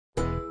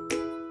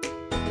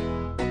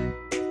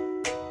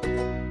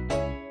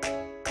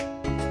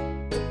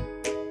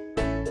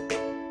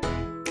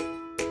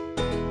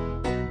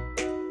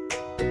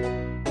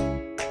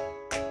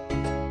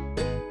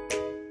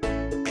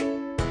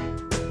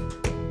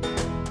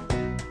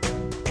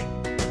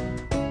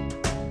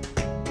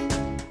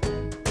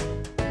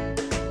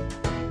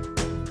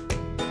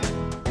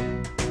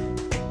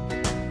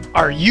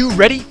Are you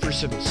ready for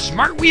some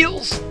smart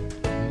wheels?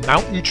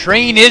 Mountain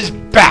Train is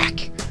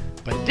back!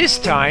 But this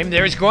time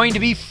there's going to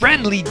be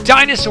friendly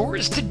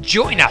dinosaurs to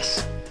join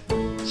us.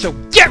 So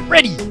get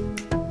ready,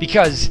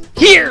 because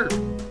here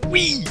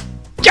we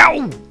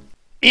go!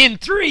 In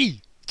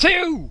 3,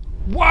 2,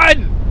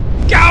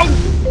 1, go!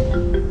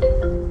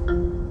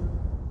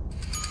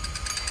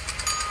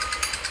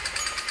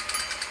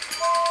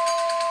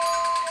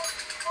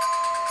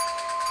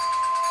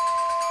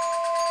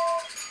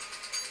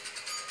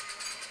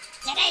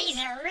 Today's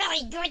a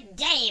really good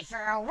day for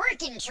a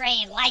working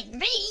train like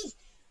me.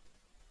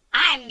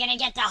 I'm gonna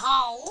get to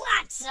haul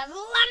lots of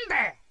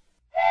lumber.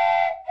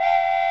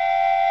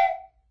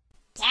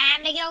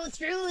 Time to go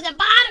through the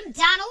bottom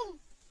tunnel.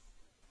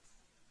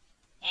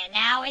 And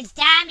now it's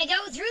time to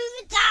go through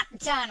the top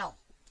tunnel.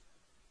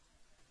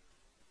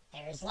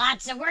 There's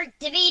lots of work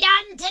to be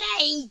done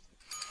today.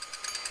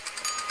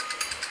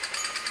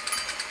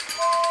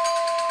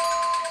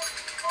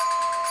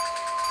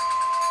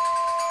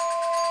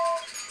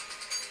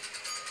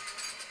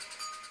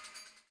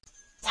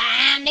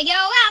 Time to go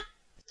up.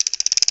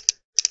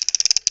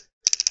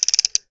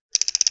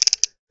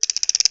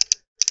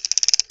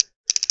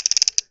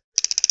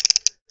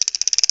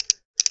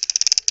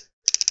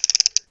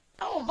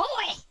 Oh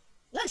boy,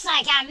 looks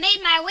like I've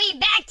made my way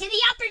back to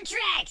the upper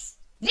tracks.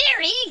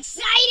 Very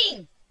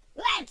exciting.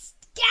 Let's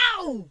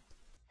go.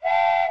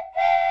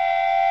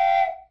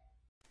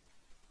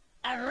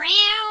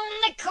 Around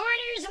the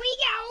corners we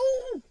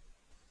go.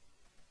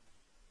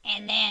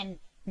 And then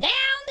down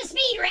the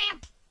speed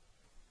ramp.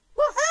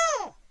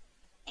 Woohoo!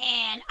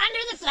 And under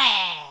the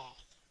flag.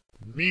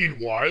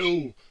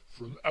 Meanwhile,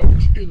 from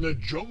out in the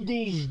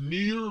jungles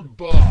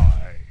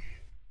nearby.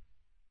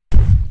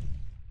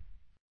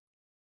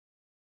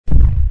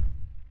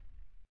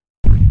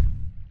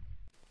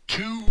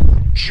 Two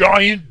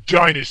giant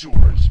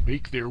dinosaurs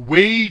make their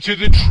way to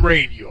the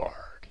train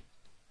yard.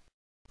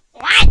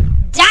 What?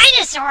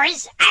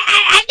 Dinosaurs?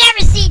 I've never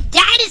seen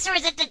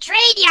dinosaurs at the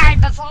train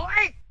yard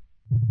before.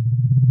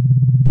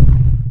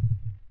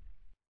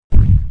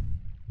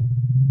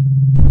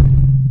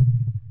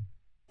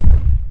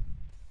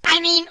 I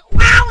mean,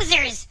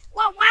 wowzers!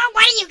 What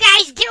are you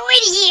guys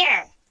doing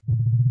here?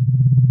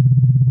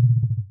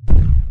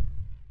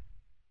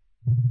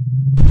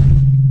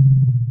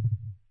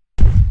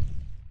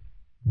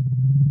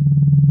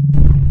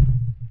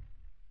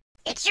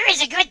 It sure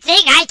is a good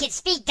thing I can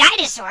speak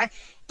dinosaur.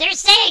 They're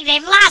saying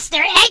they've lost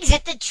their eggs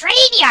at the train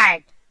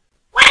yard.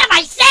 What am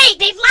I saying?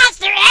 They've lost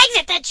their eggs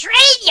at the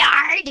train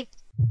yard?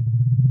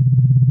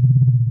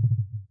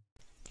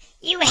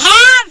 You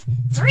have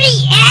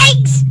 3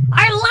 eggs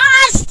are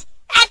lost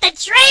at the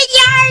train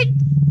yard?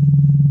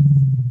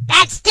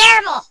 That's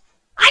terrible.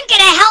 I'm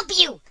gonna help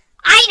you.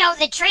 I know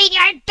the train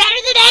yard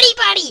better than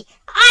anybody.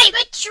 I'm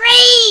a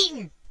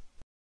train.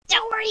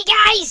 Don't worry,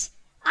 guys.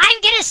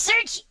 I'm gonna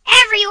search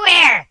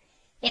everywhere.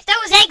 If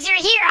those eggs are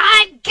here,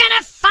 I'm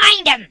gonna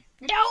find them.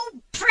 No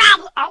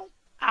problem.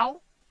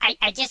 Oh,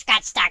 I just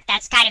got stuck.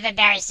 That's kind of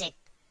embarrassing.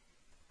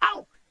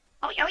 Oh,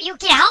 you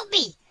can help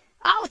me.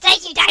 Oh,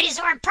 thank you,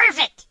 dinosaur.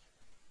 Perfect.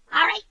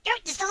 All right,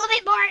 just a little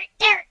bit more.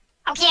 There.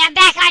 Okay, I'm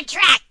back on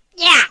track.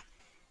 Yeah.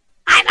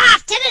 I'm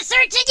off to the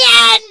search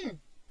again.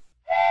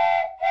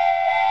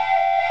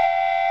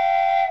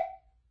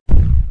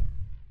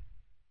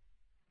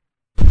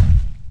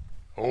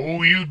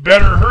 Oh, you'd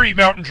better hurry,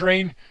 Mountain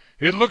Train.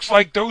 It looks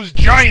like those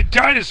giant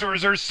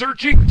dinosaurs are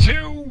searching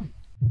too.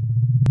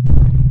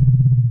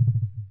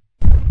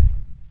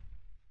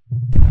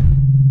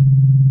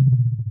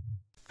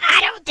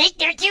 I don't think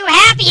they're too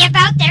happy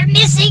about their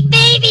missing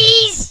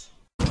babies.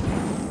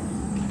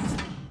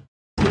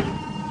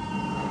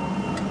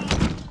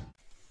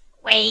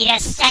 Wait a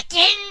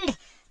second.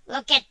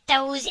 Look at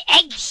those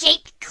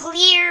egg-shaped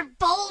clear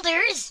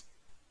boulders.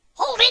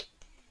 Hold it.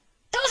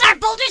 Those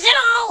aren't boulders at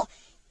all.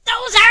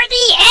 Those are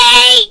the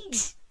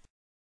eggs.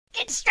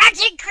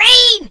 Construction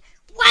crane,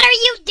 what are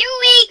you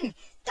doing?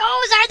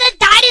 Those are the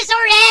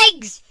dinosaur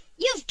eggs.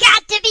 You've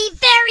got to be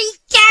very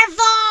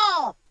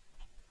careful.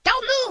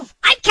 Don't move.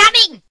 I'm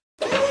coming.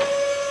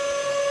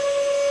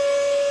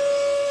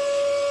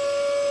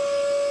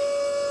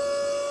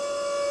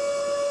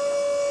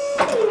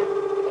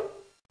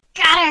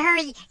 Gotta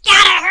hurry.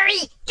 Gotta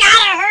hurry.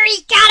 Gotta hurry.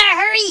 Gotta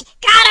hurry.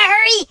 Gotta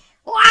hurry.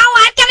 Wow,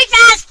 I'm coming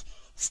fast.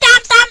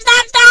 Stop, stop,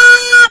 stop,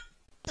 stop.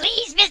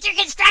 Please, Mr.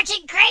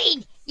 Construction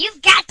Crane.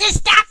 You've got to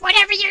stop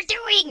whatever you're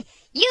doing.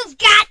 You've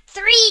got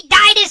 3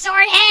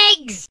 dinosaur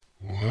eggs.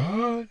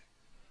 What?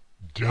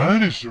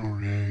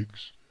 Dinosaur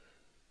eggs?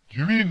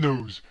 You mean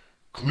those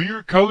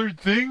clear-colored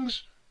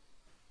things?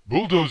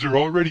 Bulldozer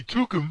already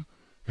took them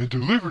and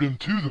delivered them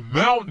to the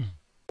mountain.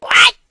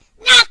 What?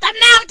 Not the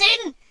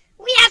mountain!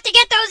 We have to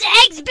get those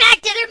eggs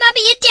back to their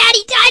mommy and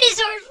daddy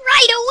dinosaurs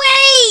right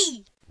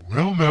away!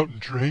 Well,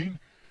 Mountain Train,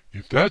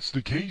 if that's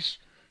the case,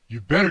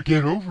 you better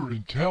get over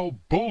and tell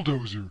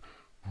Bulldozer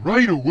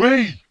right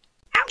away.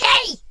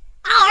 Okay,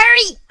 I'll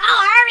hurry.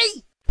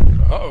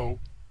 Uh-oh.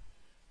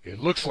 It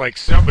looks like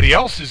somebody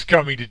else is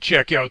coming to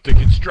check out the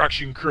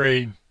construction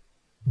crane.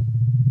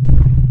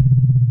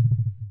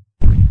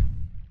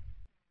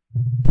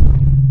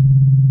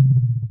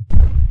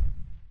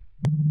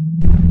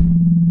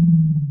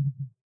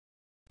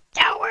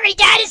 worry,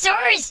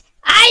 dinosaurs.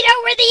 I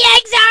know where the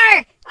eggs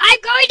are. I'm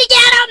going to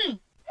get them.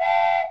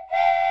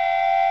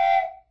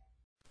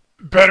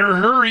 Better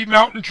hurry,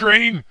 Mountain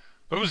Train.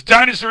 Those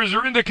dinosaurs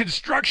are in the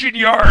construction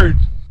yard.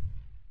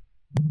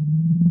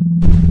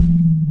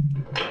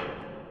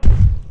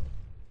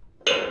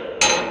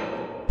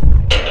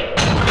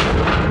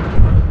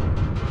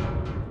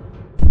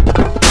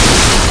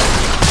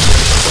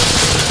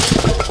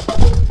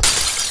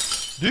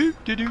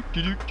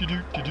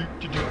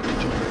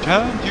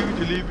 Time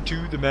to deliver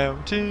to the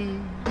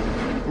mountain.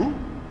 Ooh,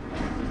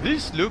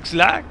 this looks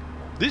like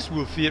this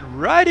will fit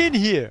right in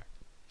here.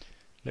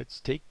 Let's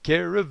take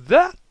care of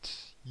that.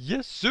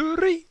 Yes,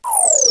 sirree.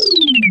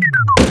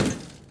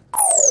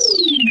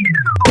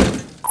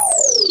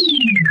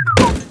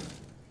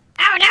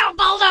 Oh no,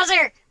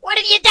 Bulldozer! What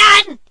have you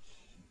done?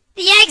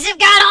 The eggs have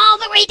gone all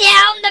the way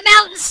down the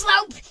mountain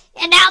slope,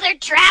 and now they're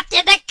trapped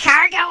in the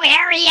cargo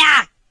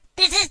area.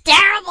 This is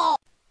terrible.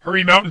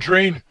 Hurry, Mountain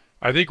Train.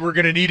 I think we're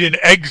gonna need an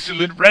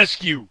excellent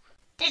rescue.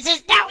 This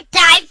is no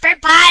time for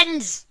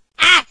puns.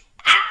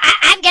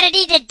 I'm gonna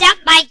need to dump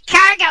my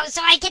cargo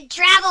so I can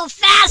travel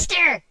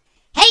faster.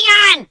 Hang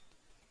on.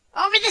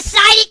 Over the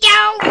side it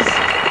goes.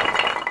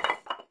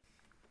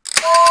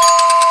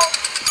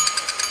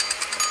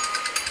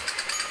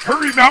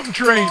 Hurry, Mountain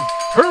Train.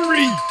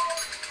 Hurry.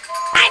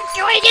 I'm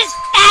going as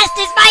fast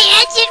as my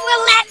engine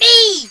will let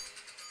me.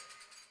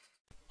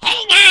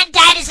 Hang on,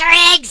 dinosaur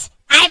eggs.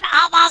 I'm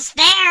almost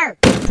there.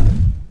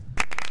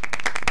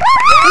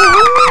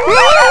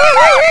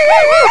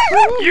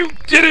 You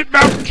did it,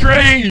 Mountain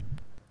Train.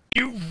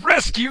 You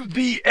rescued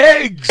the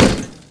eggs.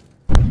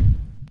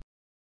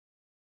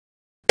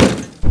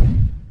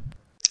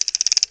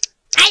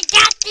 I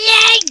got the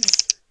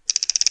eggs.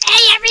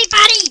 Hey,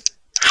 everybody.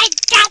 I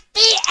got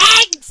the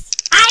eggs.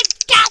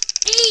 I've got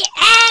the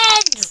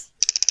eggs.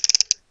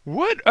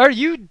 What are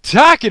you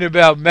talking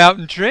about,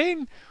 Mountain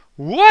Train?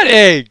 What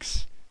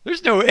eggs?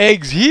 There's no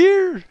eggs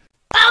here.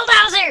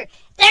 Bulldozer,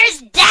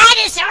 there's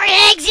dinosaur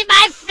eggs in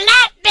my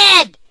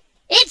flatbed.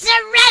 It's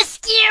a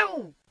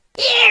rescue.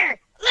 Here,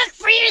 look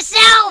for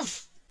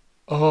yourself.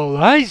 All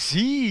I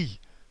see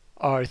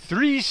are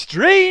three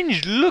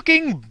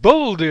strange-looking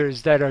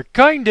boulders that are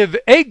kind of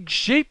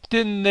egg-shaped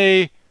and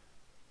they...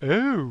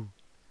 Oh.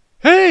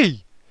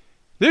 Hey!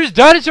 There's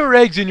dinosaur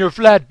eggs in your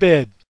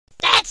flatbed.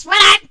 That's what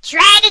I'm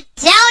trying to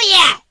tell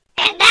you.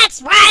 And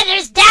that's why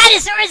there's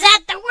dinosaurs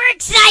at the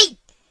work site.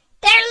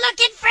 They're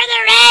looking for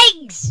their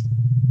eggs.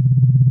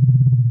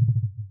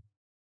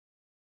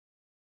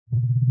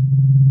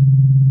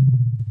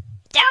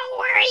 Don't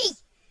worry.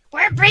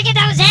 We're bringing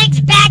those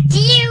eggs back to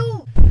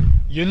you.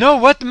 You know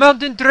what,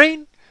 Mountain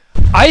Train?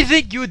 I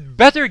think you'd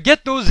better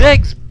get those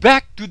eggs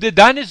back to the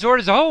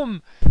dinosaurs'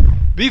 home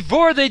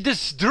before they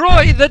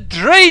destroy the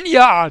train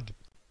yard.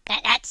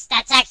 That's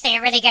actually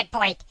a really good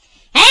point.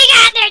 Hang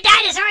on there,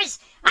 dinosaurs.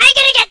 I'm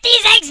gonna get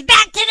these eggs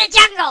back to the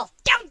jungle.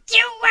 Don't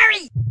you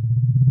worry.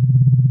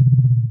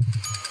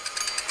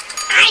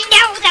 I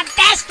know the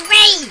best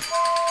way.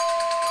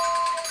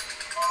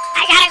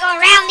 I gotta go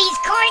around these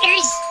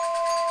corners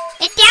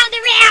and down the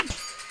ramp,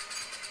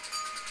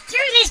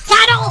 through this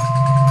tunnel,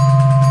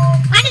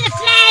 under the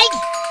flag,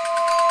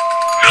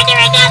 under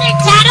another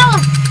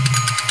tunnel,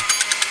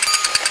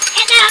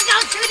 and then I'll go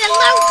through the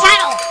low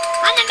tunnel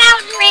on the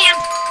mountain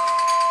ramp.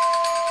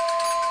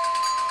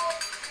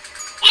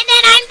 And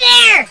then I'm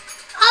there.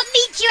 I'll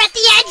meet you at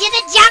the edge of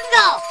the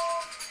jungle.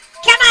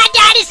 Come on,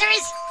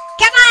 dinosaurs.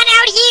 Come on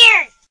out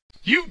here.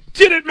 You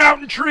did it,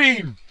 Mountain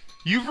Train.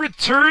 You've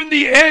returned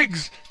the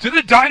eggs to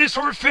the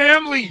dinosaur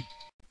family.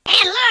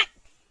 And look,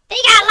 they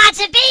got lots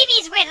of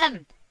babies with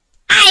them.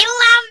 I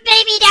love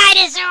baby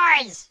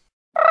dinosaurs.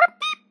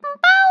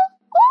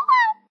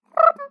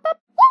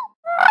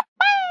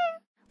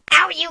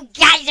 Oh, you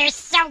guys are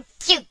so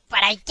cute,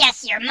 but I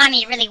guess your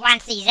mummy really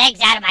wants these eggs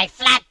out of my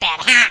flatbed,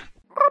 huh?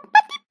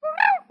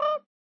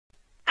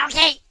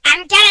 Okay,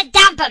 I'm gonna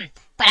dump them,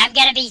 but I'm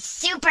gonna be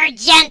super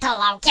gentle,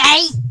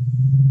 okay?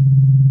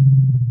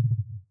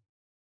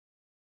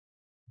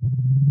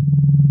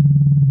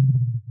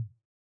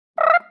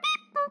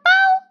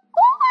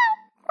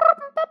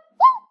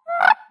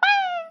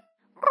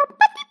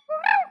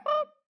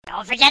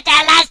 Don't forget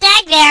that last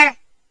egg there.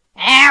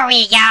 There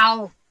we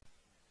go.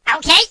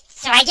 Okay,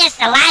 so I guess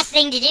the last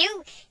thing to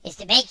do is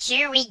to make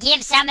sure we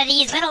give some of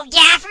these little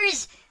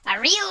gaffers a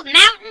real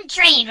mountain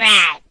train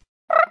ride.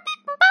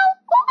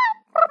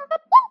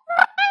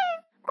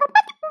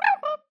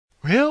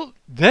 Well,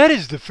 that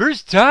is the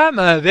first time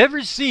I've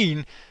ever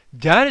seen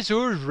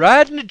dinosaurs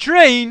riding a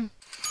train.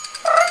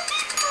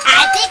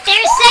 I think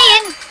they're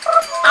saying,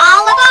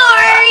 all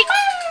aboard!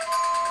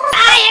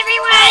 Bye,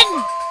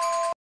 everyone!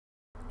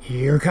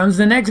 Here comes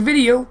the next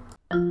video.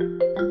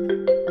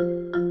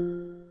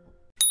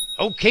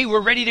 Okay,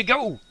 we're ready to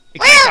go. Will!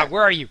 Excitedog,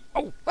 where are you?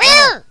 Oh,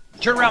 Will!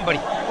 turn around, buddy.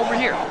 Over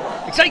here.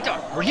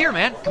 Excitedog, we're here,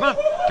 man. Come on.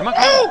 Come on,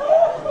 come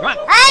on. Come on.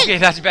 Hi! Okay,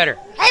 that's better.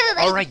 Hi,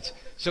 everybody! All right.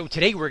 So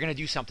today we're going to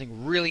do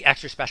something really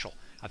extra special.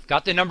 I've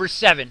got the number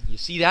 7. You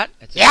see that?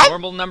 It's Yep. a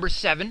normal number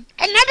 7. And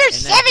number And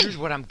then 7! here's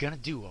what I'm going to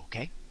do,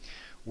 okay?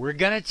 We're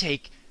going to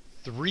take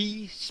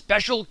 3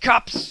 special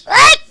cups.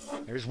 What?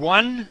 There's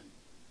 1,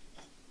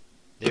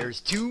 there's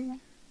 2,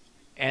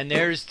 and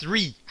there's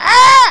 3.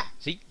 Ah!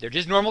 See, they're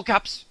just normal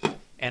cups.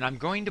 And I'm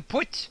going to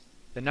put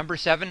the number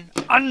 7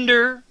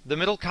 under the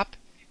middle cup,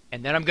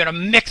 and then I'm going to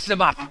mix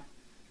them up.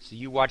 So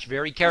you watch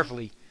very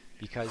carefully,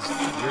 because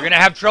you're going to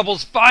have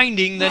troubles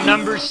finding the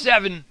number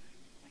 7.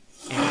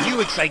 And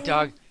you, Excite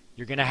Dog,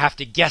 you're going to have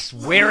to guess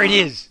where it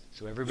is.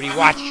 So everybody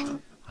watch.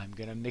 I'm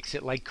going to mix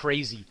it like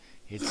crazy.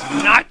 It's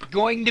not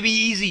going to be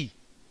easy.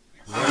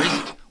 Where is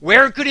it?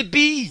 Where could it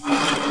be?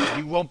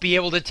 You won't be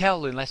able to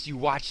tell unless you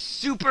watch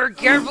super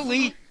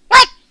carefully.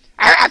 What?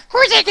 Of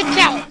course I can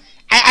tell.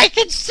 I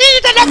can see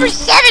the number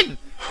 7.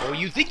 Oh,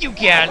 you think you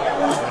can,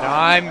 but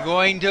I'm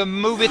going to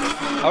move it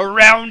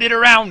around and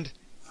around.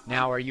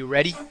 Now, are you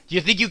ready? Do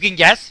you think you can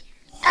guess?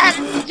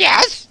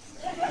 Yes.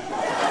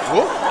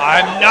 Oh,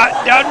 I'm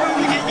not done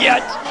moving it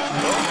yet.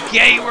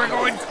 Okay, we're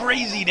going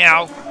crazy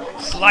now.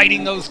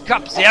 Sliding those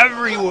cups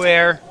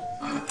everywhere.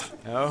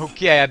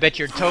 Okay, I bet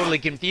you're totally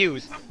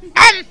confused.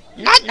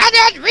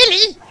 Not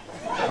really.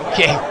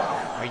 Okay,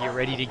 are you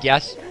ready to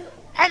guess?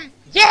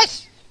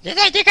 Yes. Yes,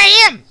 I think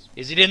I am.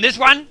 Is it in this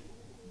one?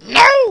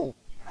 No.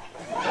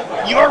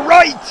 You're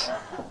right!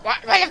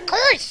 Well, of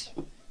course.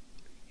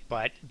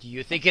 But do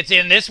you think it's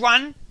in this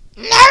one?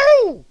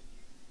 No.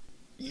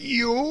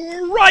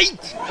 You're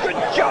right!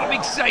 Good job,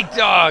 Excite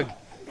Dog!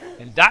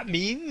 And that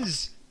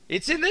means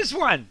it's in this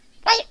one.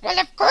 Well,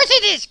 of course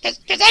it is,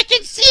 because I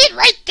can see it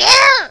right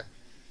there.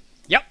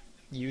 Yep,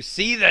 you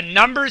see the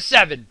number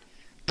 7.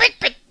 But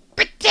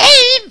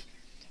Dave,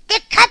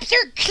 the cups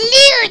are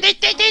clear. They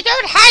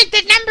don't hide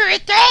the number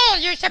at all.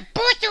 You're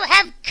supposed to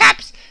have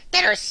cups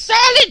that are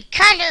solid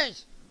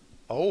colors.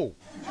 Oh.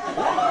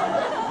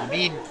 You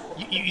mean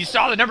you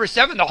saw the number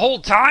 7 the whole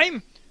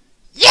time?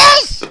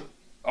 Yes.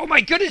 Oh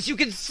my goodness, you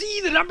can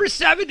see the number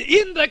 7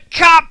 in the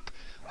cup!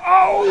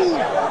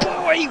 Oh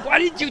boy, why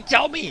didn't you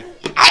tell me?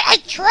 I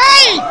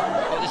tried.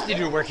 Oh, this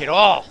didn't work at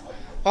all.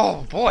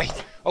 Oh boy.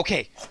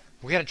 Okay,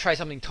 we're gonna try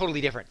something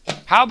totally different.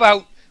 How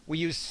about we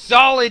use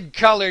solid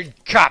colored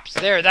cups?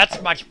 There,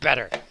 that's much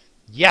better.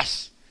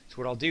 Yes. So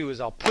what I'll do is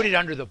I'll put it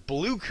under the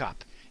blue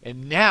cup,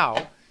 and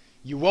now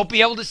you won't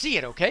be able to see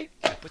it, okay?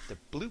 I'll put the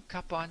blue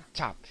cup on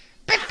top.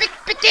 But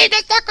Dave,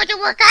 that's not going to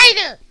work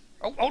either.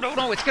 Oh,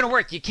 no, it's going to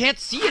work. You can't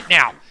see it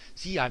now.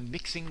 See, I'm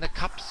mixing the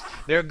cups.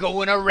 They're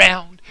going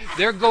around.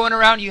 They're going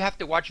around. You have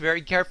to watch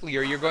very carefully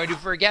or you're going to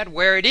forget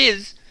where it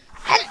is.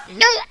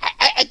 No,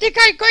 I think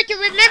I'm going to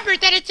remember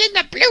that it's in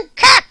the blue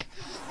cup.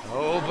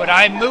 Oh, but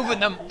I'm moving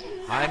them.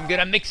 I'm going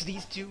to mix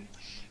these 2.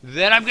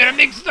 Then I'm going to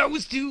mix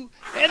those 2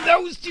 and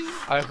those 2.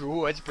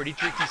 Oh, it's pretty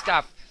tricky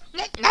stuff.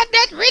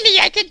 Not really.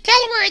 I can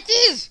tell where it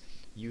is.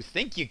 You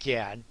think you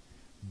can,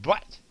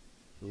 but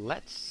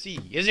let's see.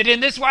 Is it in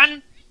this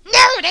one?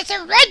 No, that's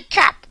a red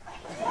cup.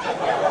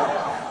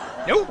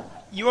 Nope,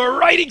 you are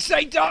right,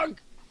 Excite Dog.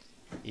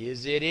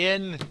 Is it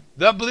in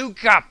the blue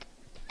cup?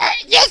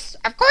 Yes,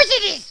 of course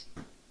it is.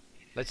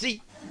 Let's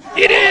see.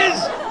 It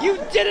is! You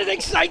did it,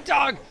 Excite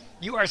Dog.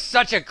 You are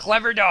such a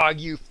clever dog.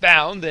 You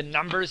found the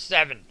number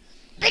 7.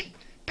 But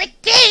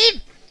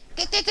Dave,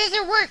 that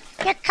doesn't work.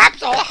 The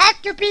cups all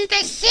have to be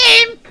the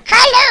same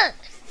color.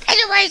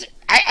 Otherwise,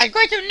 I'm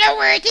going to know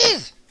where it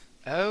is.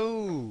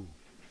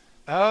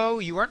 Oh,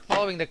 you weren't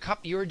following the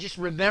cup. You were just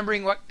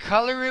remembering what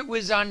color it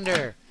was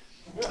under.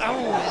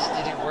 Oh, this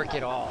didn't work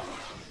at all.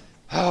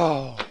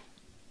 Oh.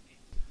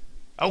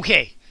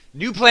 Okay.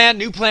 New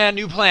plan,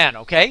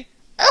 okay?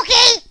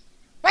 Okay.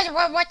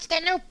 What's the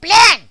new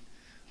plan?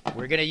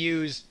 We're going to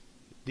use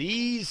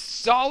these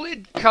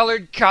solid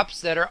colored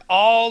cups that are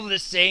all the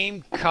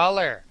same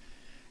color.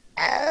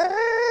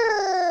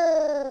 Oh.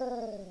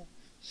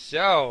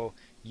 So,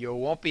 you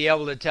won't be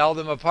able to tell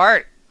them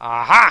apart.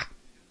 Aha!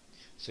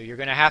 So you're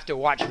going to have to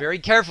watch very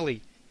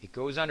carefully. It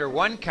goes under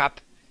one cup,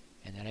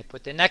 and then I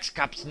put the next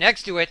cups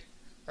next to it.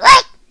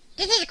 What?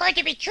 This is going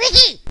to be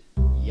tricky.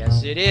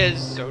 Yes, it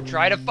is. So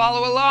try to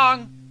follow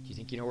along. Do you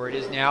think you know where it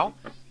is now?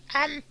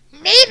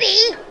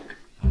 Maybe.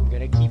 I'm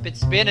going to keep it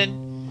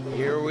spinning.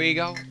 Here we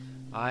go.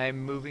 I'm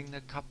moving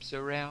the cups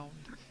around.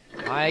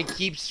 I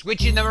keep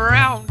switching them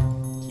around.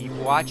 Keep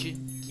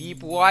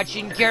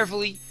watching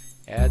carefully.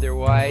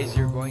 Otherwise,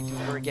 you're going to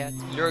forget.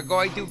 You're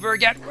going to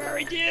forget where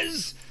it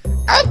is.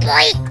 Oh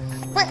boy!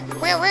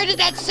 Where did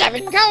that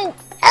 7 go?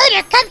 Oh,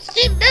 the cups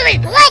keep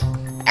moving. What?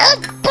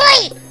 Oh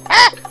boy!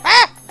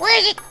 Where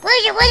is it?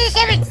 Where's the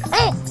 7?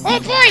 Oh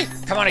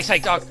boy! Come on,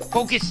 Excite Dog.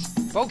 Focus.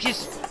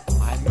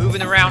 I'm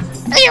moving around.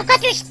 Oh, you've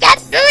got to stop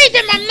moving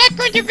them. I'm not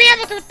going to be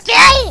able to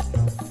tell.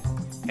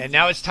 And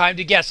now it's time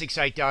to guess,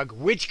 Excite Dog.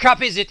 Which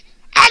cup is it?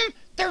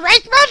 The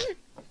right one?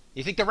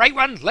 You think the right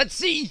one? Let's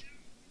see.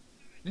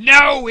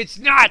 No, it's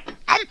not.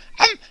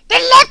 The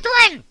left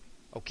one.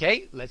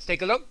 Okay, let's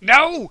take a look.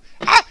 No!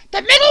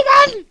 The middle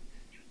one!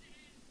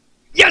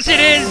 Yes, it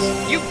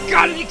is! You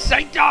got it,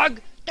 Excite Dog!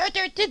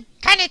 It did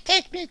kind of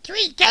take me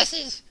 3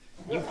 guesses.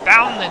 You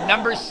found the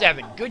number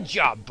 7. Good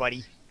job,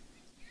 buddy.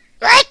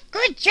 What?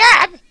 Good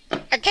job?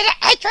 Can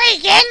I try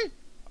again?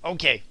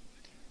 Okay,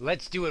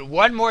 let's do it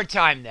one more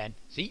time then.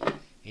 See?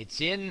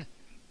 It's in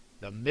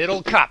the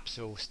middle cup.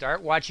 So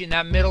start watching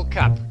that middle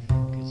cup,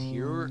 because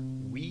here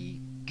we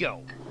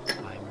go.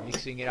 I'm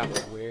mixing it up.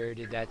 Where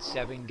did that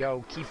 7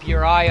 go? Keep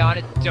your eye on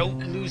it.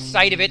 Don't lose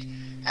sight of it.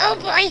 Oh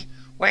boy,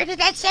 where did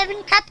that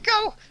 7 cup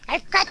go?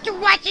 I've got to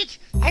watch it.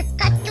 I've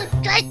got to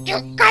try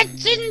to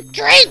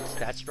concentrate.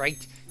 That's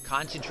right.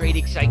 Concentrate,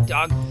 Excite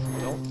Dog.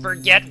 Don't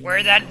forget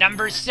where that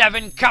number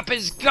 7 cup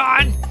is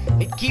gone.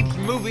 It keeps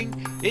moving.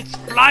 It's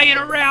flying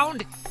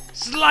around,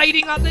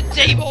 sliding on the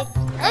table.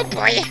 Oh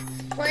boy,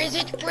 where is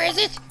it? Where is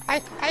it? I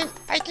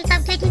think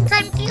I'm getting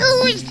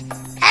confused.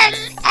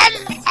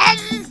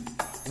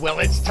 Well,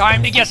 it's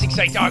time to guess,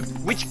 Excite Dog.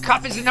 Which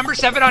cup is the number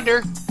 7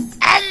 under?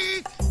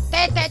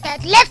 The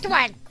left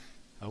one.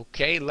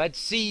 Okay, let's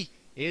see.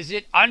 Is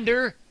it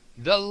under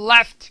the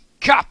left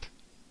cup?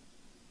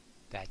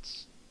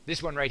 That's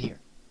this one right here.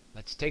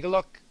 Let's take a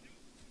look.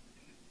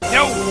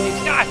 No,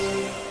 it's not.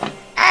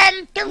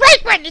 The right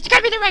one. It's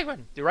gotta be the right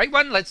one. The right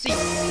one? Let's see.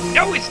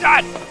 No, it's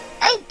not.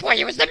 Oh boy,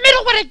 it was the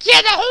middle one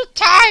again the whole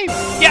time.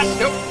 Yes,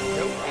 no, it's the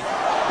middle one.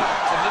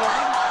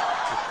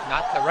 It's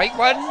not the right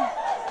one.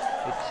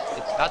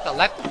 It's not the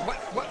left.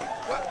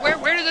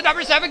 Where did the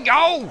number 7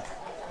 go?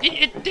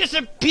 It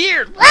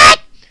disappeared.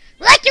 What?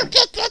 What? You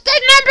get that?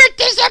 The number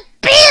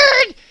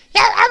disappeared?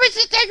 Yeah, I was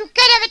just saying you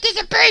could have a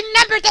disappearing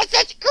number. That's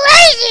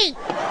crazy.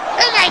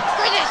 Oh my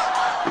goodness.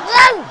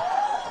 Whoa.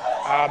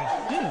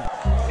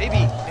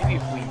 Maybe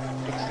if we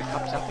mix the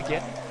cups up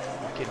again,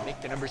 we can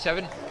make the number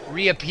 7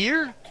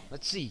 reappear.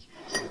 Let's see.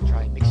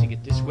 Try mixing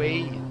it this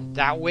way and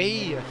that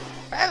way.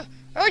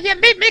 Oh, you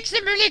mix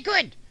them really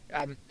good.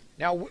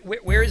 Now,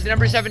 where is the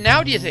number 7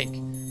 now, do you think?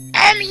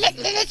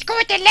 Let's go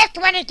with the left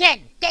one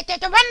again. The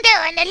one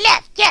there on the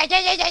left.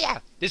 Yeah.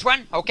 This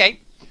one? Okay.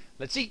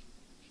 Let's see.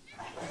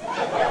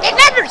 The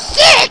number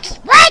 6?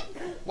 What?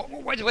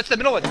 What's the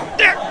middle one?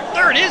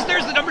 There it is.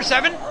 There's the number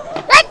 7.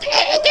 What?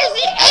 There's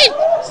the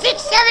 8.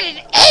 6, 7, and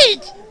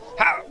 8.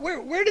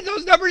 Where did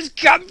those numbers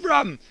come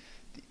from?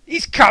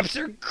 These cups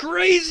are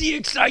crazy,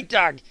 Excite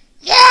Dog.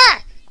 Yeah,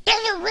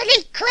 they're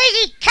really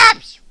crazy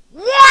cups.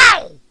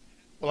 Wow.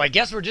 Well, I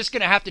guess we're just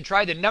going to have to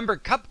try the number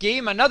cup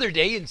game another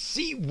day and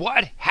see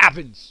what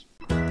happens.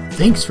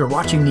 Thanks for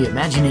watching the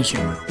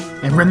Imagination Room.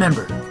 And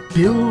remember,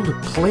 build,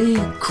 play,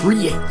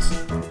 create.